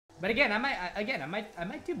But again, I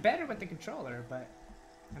might do better with the controller, but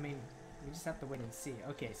I mean, we just have to wait and see.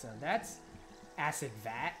 Okay, so that's acid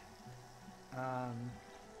vat.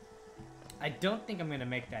 I don't think I'm gonna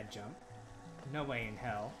make that jump. No way in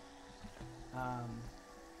hell.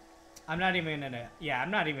 I'm not even gonna, yeah,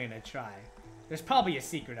 I'm not even gonna try. There's probably a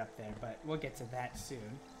secret up there, but we'll get to that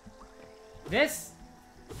soon. This,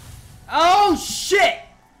 oh shit!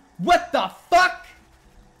 What the fuck?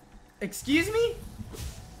 Excuse me?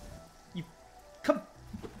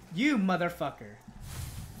 You motherfucker.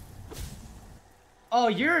 Oh,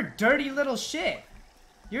 you're a dirty little shit.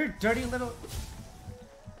 You're a dirty little...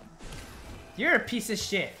 You're a piece of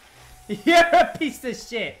shit. You're a piece of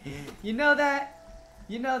shit. You know that?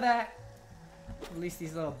 You know that? At least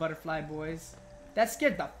these little butterfly boys. That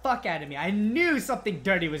scared the fuck out of me. I knew something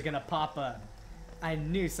dirty was gonna pop up. I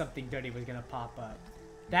knew something dirty was gonna pop up.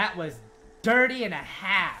 That was dirty and a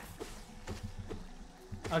half.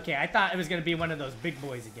 Okay, I thought it was gonna be one of those big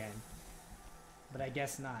boys again. But I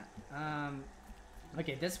guess not.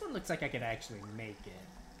 Okay, this one looks like I could actually make it.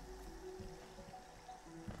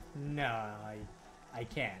 No, I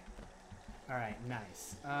can't. Alright,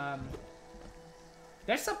 nice.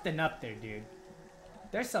 There's something up there, dude.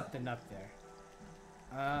 There's something up there.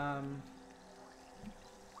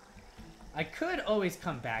 I could always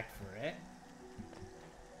come back for it.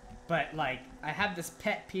 But, like, I have this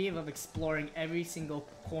pet peeve of exploring every single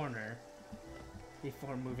corner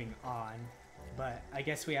before moving on. But I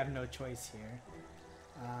guess we have no choice here.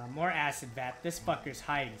 More acid vat. This fucker's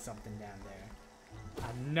hiding something down there.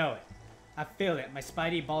 I know it. I feel it. My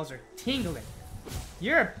spidey balls are tingling.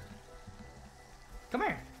 You're... Come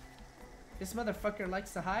here. This motherfucker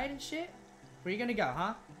likes to hide and shit? Where you gonna go,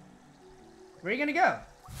 huh? Where you gonna go?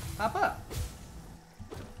 Hop up.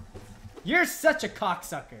 You're such a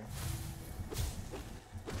cocksucker.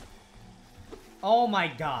 Oh my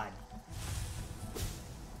god.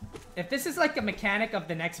 If this is like a mechanic of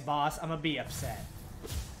the next boss, I'm gonna be upset.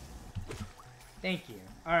 Thank you.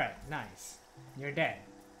 Alright, nice. You're dead.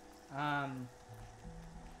 Can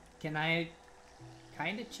I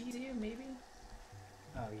kinda cheese you, maybe?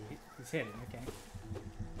 Oh, he's hidden, okay.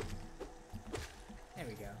 There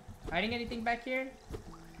we go. Hiding anything back here?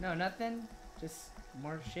 No, nothing? Just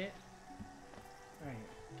more shit? Alright,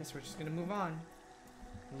 guess we're just gonna move on.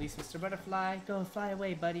 Release Mr. Butterfly. Go, fly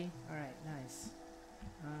away, buddy. Alright, nice.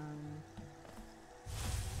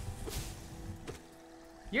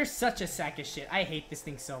 You're such a sack of shit. I hate this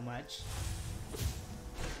thing so much.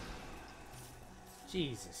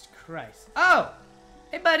 Jesus Christ. Oh!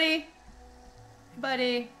 Hey, buddy! Hey,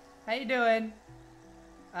 buddy. How you doing?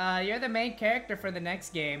 You're the main character for the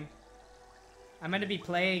next game. I'm gonna be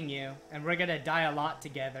playing you, and we're gonna die a lot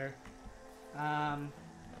together.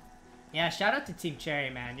 Yeah, shout out to Team Cherry,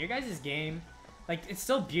 man. Your guys' game, like, it's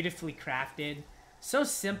so beautifully crafted. So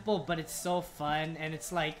simple, but it's so fun, and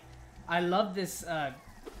it's like, I love this,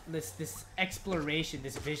 this exploration,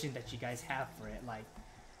 this vision that you guys have for it. Like,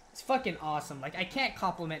 it's fucking awesome. Like, I can't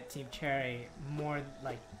compliment Team Cherry more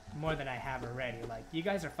than I have already. Like, you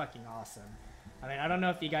guys are fucking awesome. I mean, I don't know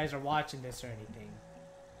if you guys are watching this or anything,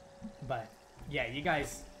 but yeah, you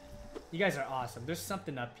guys are awesome. There's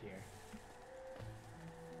something up here.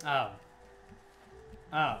 Oh.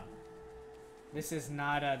 Oh. This is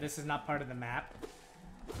not part of the map.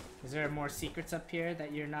 Is there more secrets up here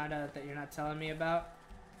that you're not telling me about?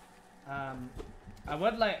 I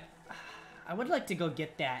would like to go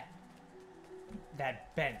get that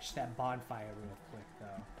bench, that bonfire real quick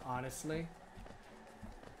though, honestly.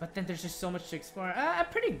 But then there's just so much to explore. I'm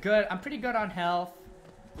pretty good. I'm pretty good on health.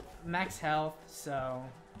 Max health, so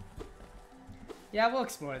yeah, we'll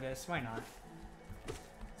explore this. Why not?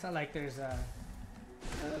 It's not like there's a...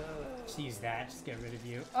 Just use that. Just get rid of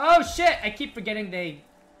you. Oh, shit! I keep forgetting they...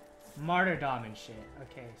 Martyrdom and shit.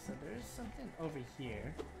 Okay, so there's something over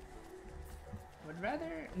here. Would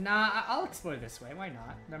rather... Nah, I'll explore this way. Why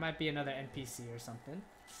not? There might be another NPC or something.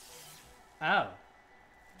 Oh.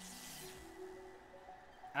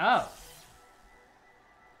 Oh.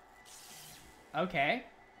 Okay.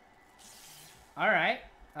 Alright.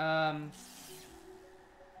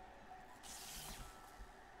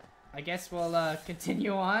 I guess we'll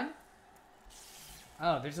continue on.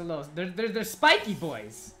 Oh, there's a little there's spiky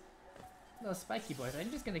boys. Little spiky boys. I'm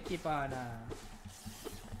just gonna keep on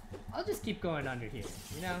I'll just keep going under here,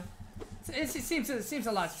 you know? It seems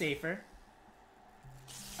a lot safer.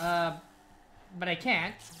 But I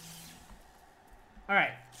can't.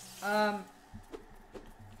 Alright.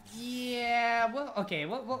 Yeah, well, okay,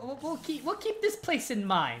 we'll keep this place in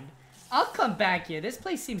mind. I'll come back here. This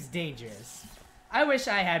place seems dangerous. I wish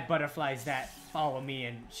I had butterflies that follow me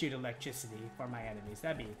and shoot electricity for my enemies.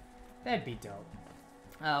 That'd be dope.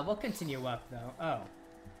 We'll continue up though. Oh.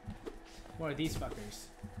 More of these fuckers.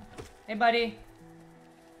 Hey buddy.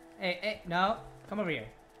 Hey, no. Come over here.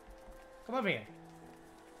 Come over here.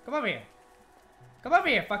 Come over here. Come over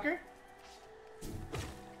here, fucker.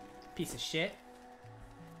 Piece of shit.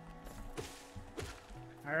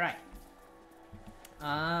 Alright.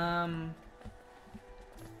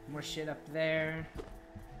 More shit up there.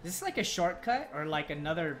 Is this like a shortcut or like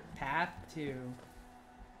another path to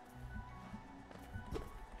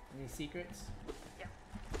any secrets? Yeah.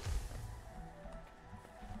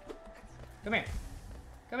 Come here.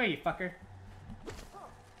 Come here, you fucker.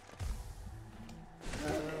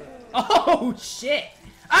 Oh shit!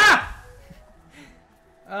 Ah!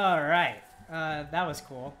 Alright. That was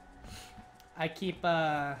cool. I keep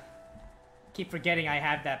forgetting I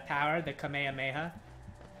have that power, the Kamehameha.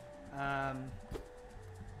 I'm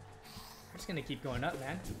just gonna keep going up,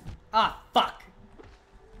 man. Ah, fuck!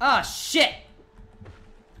 Ah, shit!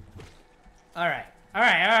 Alright.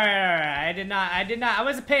 I did not, I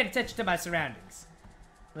wasn't paying attention to my surroundings.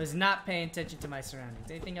 Was not paying attention to my surroundings.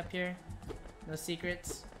 Anything up here? No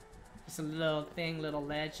secrets? Just a little thing, little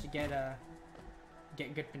ledge to get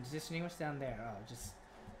good positioning. What's down there? Oh, just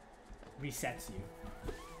resets you.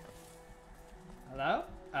 Hello?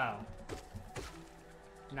 Oh.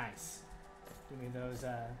 Nice. Give me those,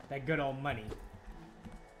 that good old money.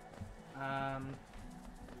 I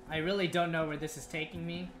really don't know where this is taking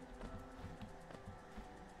me.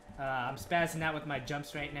 I'm spazzing out with my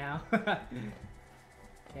jumps right now.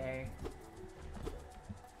 Okay.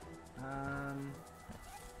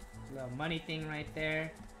 Little money thing right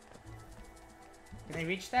there. Can I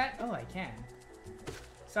reach that? Oh, I can.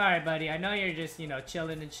 Sorry, buddy. I know you're just, you know,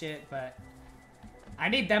 chilling and shit, but I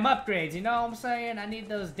need them upgrades, you know what I'm saying? I need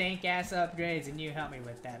those dank-ass upgrades, and you help me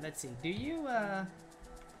with that. Let's see. Do you,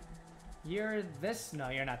 you're this? No,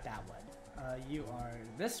 you're not that one. You are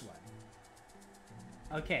this one.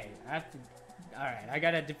 Okay, I have to... Alright, I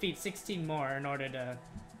gotta defeat 16 more in order to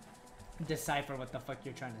decipher what the fuck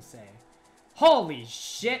you're trying to say. Holy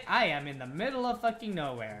shit, I am in the middle of fucking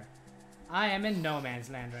nowhere. I am in no man's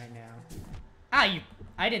land right now. Ah, you...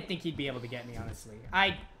 I didn't think he'd be able to get me, honestly.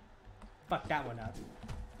 I fucked that one up.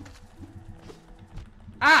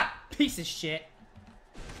 Ah! Piece of shit.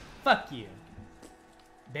 Fuck you.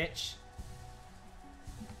 Bitch.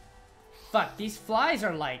 Fuck, these flies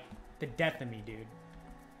are like the death of me, dude.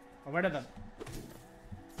 Or where are the...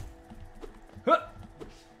 Huh!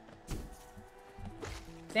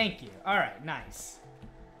 Thank you. Alright, nice.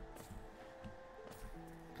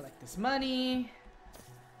 Collect this money.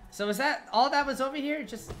 So is that all that was over here?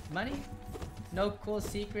 Just money? No cool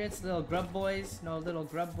secrets, little grub boys? No little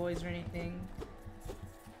grub boys or anything?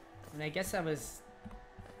 And I guess that was...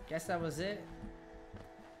 it.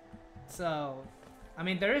 So... I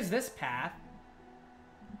mean, there is this path.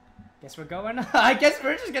 Guess we're going... I guess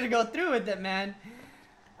we're just gonna go through with it, man.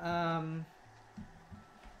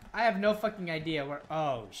 I have no fucking idea where...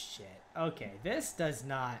 Oh, shit. Okay, this does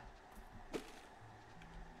not...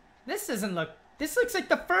 This doesn't look... This looks like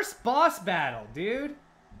the first boss battle, dude.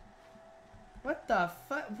 What the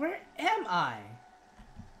fuck? Where am I?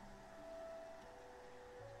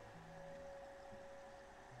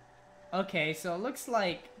 Okay, so it looks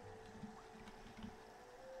like...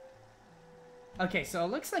 Okay, so it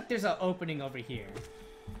looks like there's an opening over here.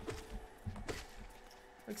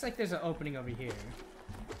 Looks like there's an opening over here.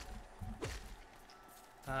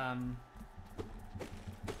 I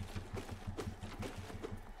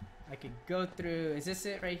could go through... Is this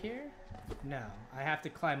it right here? No, I have to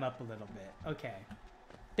climb up a little bit. Okay.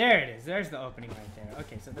 There it is. There's the opening right there.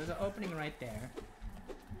 Okay, so there's an opening right there.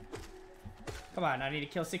 Come on, I need to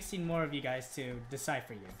kill 16 more of you guys to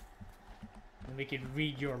decipher you. And we can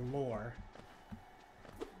read your lore.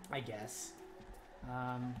 I guess.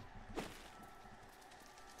 I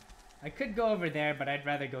could go over there, but I'd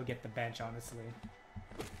rather go get the bench, honestly.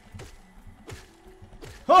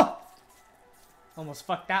 Oh! Almost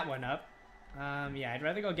fucked that one up. Yeah, I'd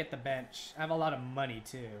rather go get the bench. I have a lot of money,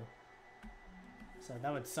 too. So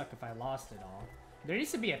that would suck if I lost it all. There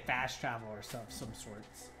needs to be a fast travel or some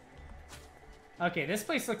sorts. Okay, this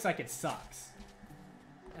place looks like it sucks.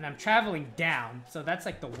 And I'm traveling down, so that's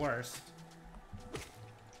like the worst.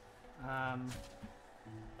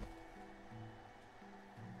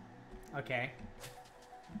 Okay.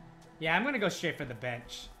 Yeah, I'm gonna go straight for the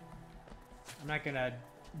bench. I'm not gonna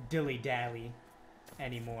dilly-dally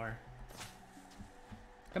anymore.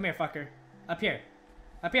 Come here, fucker. Up here.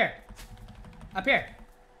 Up here. Up here.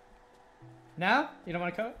 No? You don't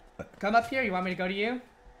want to come up here? You want me to go to you?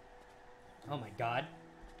 Oh my god.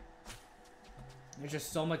 There's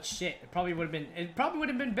just so much shit. It probably would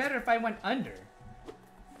have been better if I went under.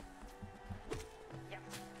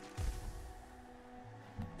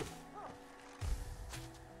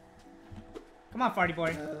 Come on, farty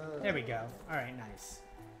boy. There we go. Alright, nice.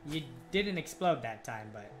 You didn't explode that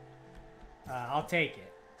time, but I'll take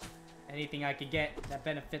it. Anything I could get that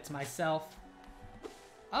benefits myself.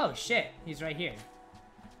 Oh, shit. He's right here.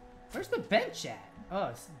 Where's the bench at? Oh,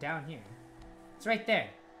 it's down here. It's right there.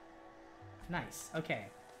 Nice. Okay.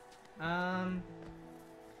 Yeah,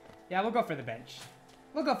 we'll go for the bench.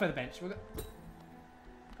 We'll go for the bench. We'll go...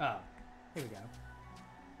 Oh, here we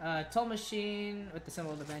go. Toll machine with the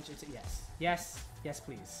symbol of the bench. It's yes. Yes. Yes,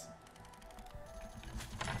 please.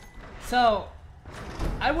 So,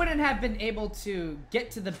 I wouldn't have been able to get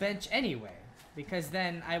to the bench anyway, because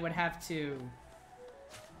then I would have to...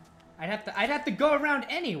 I'd have to go around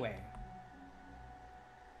anyway.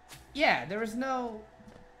 Yeah, there was no...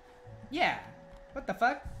 Yeah. What the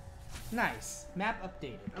fuck? Nice. Map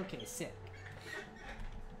updated. Okay, sick.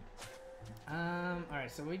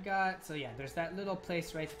 Alright, so we got... So yeah, there's that little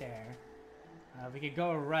place right there. We could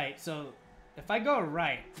go right. So, if I go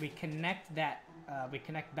right, we connect that... we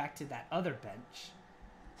connect back to that other bench.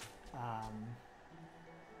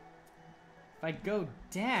 If I go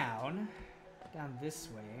down this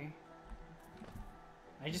way...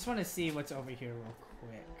 I just want to see what's over here real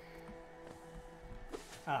quick.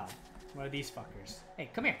 Oh, what are these fuckers?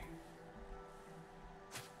 Hey, come here.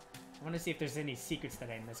 I want to see if there's any secrets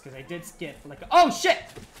that I missed, because I did skip like a... Oh, shit!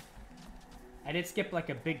 I did skip like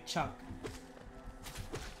a big chunk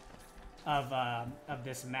of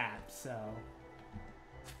this map, so...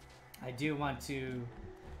 I do want to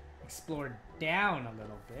explore down a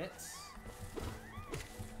little bit.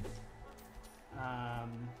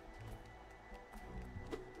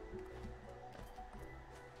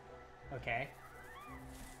 Okay.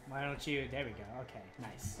 Why don't you... There we go. Okay,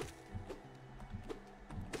 nice.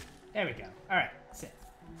 There we go. Alright, sit.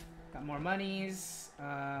 Got more monies.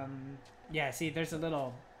 Yeah, see, there's a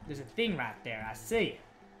little... There's a thing right there. I see it.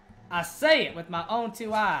 I see it with my own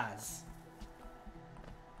two eyes.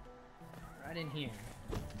 Right in here.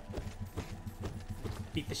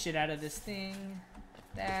 Beat the shit out of this thing.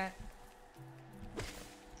 That.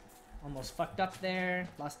 Almost fucked up there.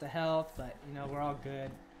 Lost the health, but, you know, we're all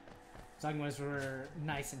good. As long as we're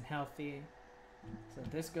nice and healthy. So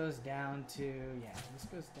this goes down to, yeah, this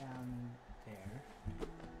goes down there.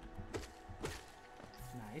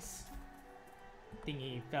 Nice.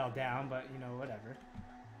 Thingy fell down, but you know, whatever.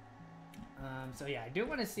 So yeah, I do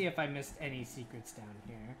want to see if I missed any secrets down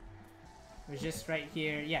here. It was just right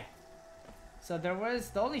here, yeah. So there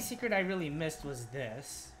was, the only secret I really missed was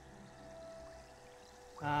this.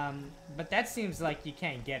 But that seems like you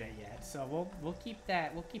can't get it yet, so we'll keep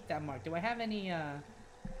that mark. Do I have any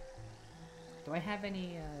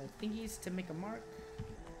thingies to make a mark?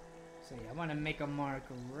 So yeah, I want to make a mark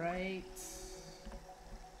right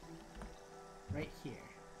here.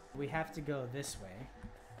 We have to go this way.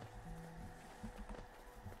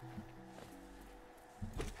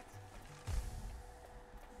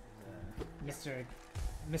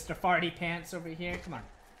 Mr. Farty Pants over here. Come on.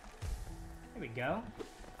 There we go.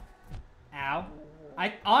 Ow.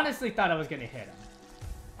 I honestly thought I was gonna hit him.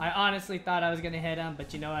 I honestly thought I was gonna hit him,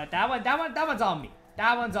 but you know what? That one's on me.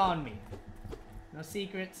 That one's on me. No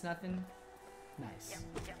secrets, nothing. Nice.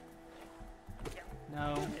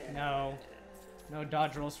 No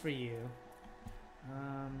dodge rolls for you.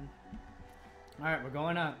 Alright, we're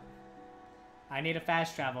going up. I need a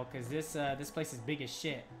fast travel because this place is big as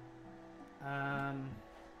shit.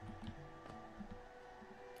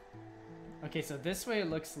 Okay, so this way it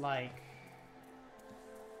looks like...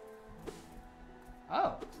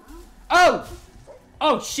 Oh! Oh!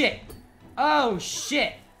 Oh, shit! Oh,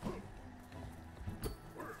 shit!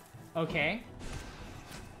 Okay.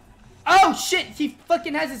 Oh, shit! He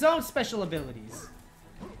fucking has his own special abilities.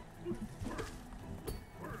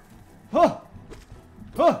 Oh!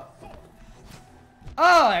 Oh!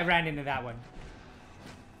 Oh, I ran into that one.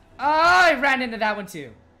 Oh, I ran into that one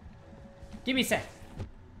too. Give me a sec.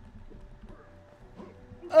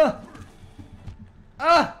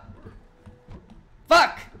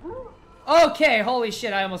 Fuck! Okay, holy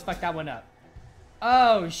shit, I almost fucked that one up.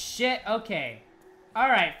 Oh, shit, okay.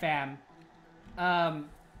 Alright, fam.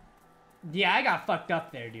 Yeah, I got fucked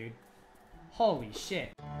up there, dude. Holy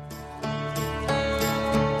shit.